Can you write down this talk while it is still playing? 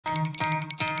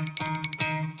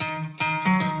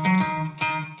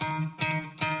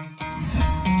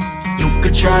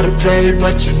try to play,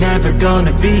 but you're never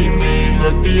gonna beat me.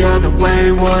 Look the other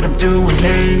way, what I'm doing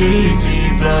ain't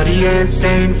easy. Bloody hands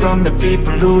stained from the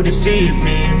people who deceive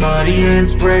me. Muddy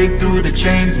hands break through the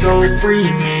chains, go free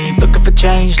me. Looking for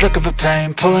change, looking for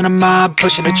pain, pulling a mob,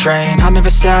 pushing a train. I'll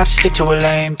never stop, stick to a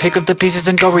lane, pick up the pieces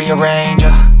and go rearrange.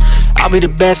 I'll be the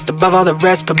best above all the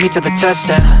rest, put me to the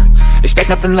test and expect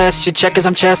nothing less. Your check is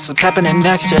I'm chest, what's happening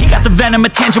next? He got the venom, a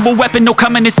tangible weapon, no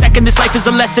coming in second. This life is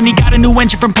a lesson, he got a new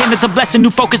engine from pain, it's a blessing.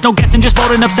 New focus, no guessing, just vote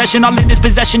an obsession. All in his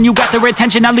possession, you got their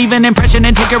attention. I'll leave an impression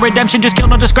and take your redemption. Just kill,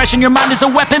 no discretion, your mind is a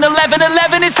weapon.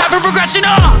 11-11, it's time for progression.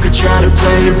 You could try to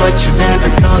play, but you're never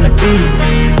gonna beat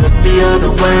me. Look the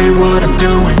other way, what I'm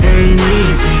doing ain't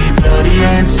easy. Bloody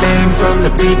hands stained from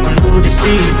the people who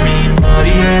deceive me.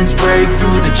 Muddy hands break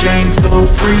through the chains, go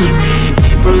free me.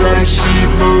 People like sheep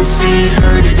move feet,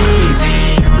 hurt it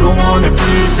easy. You don't wanna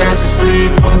be fast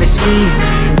asleep on this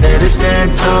evening. Better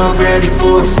stand tall, ready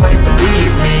for a fight,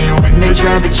 believe me. When they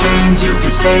try the chains, you can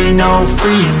say no,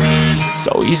 free me.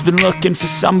 So he's been looking for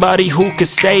somebody who could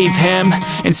save him,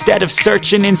 instead of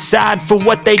searching inside for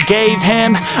what they gave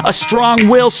him. A strong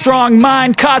will, strong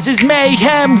mind causes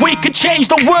mayhem. We could change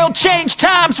the world, change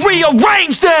times,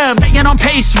 rearrange them. Staying on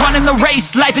pace, running the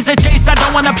race. Life is a chase, I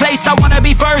don't want a place, I wanna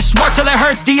be first. Work till it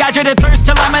hurts, dehydrated thirst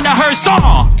till I'm in a hearse.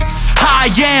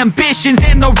 High ambitions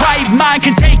in the right mind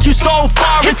can take you so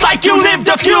far. It's like you lived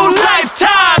a few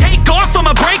lifetimes. Take off,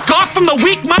 I'ma break off from the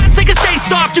weak minds. They can stay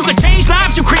soft, you can change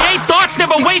lives, you create thoughts.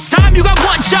 Never waste time, you got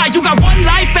one shot, you got one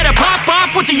life. Better pop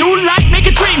off, what do you like? Make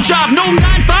a dream job, no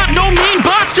 9-5, no mean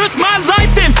boss. Just my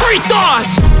life and free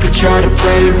thoughts. You could try to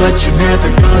play, but you're never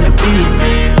gonna beat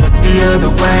me. Look the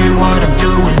other way, what I'm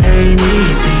doing ain't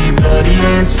easy. Bloody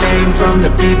hands stained from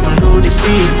the people who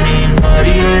deceive me.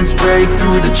 Muddy hands break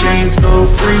through the chains, go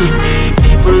free me.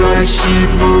 People like sheep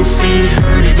move feet,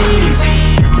 hurt it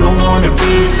easy. You don't wanna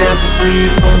be fast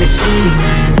asleep on this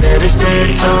evening. Better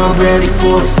stand tall, ready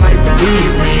for a fight,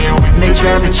 believe me. When they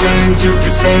try the chains, you can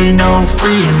say no,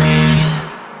 free me.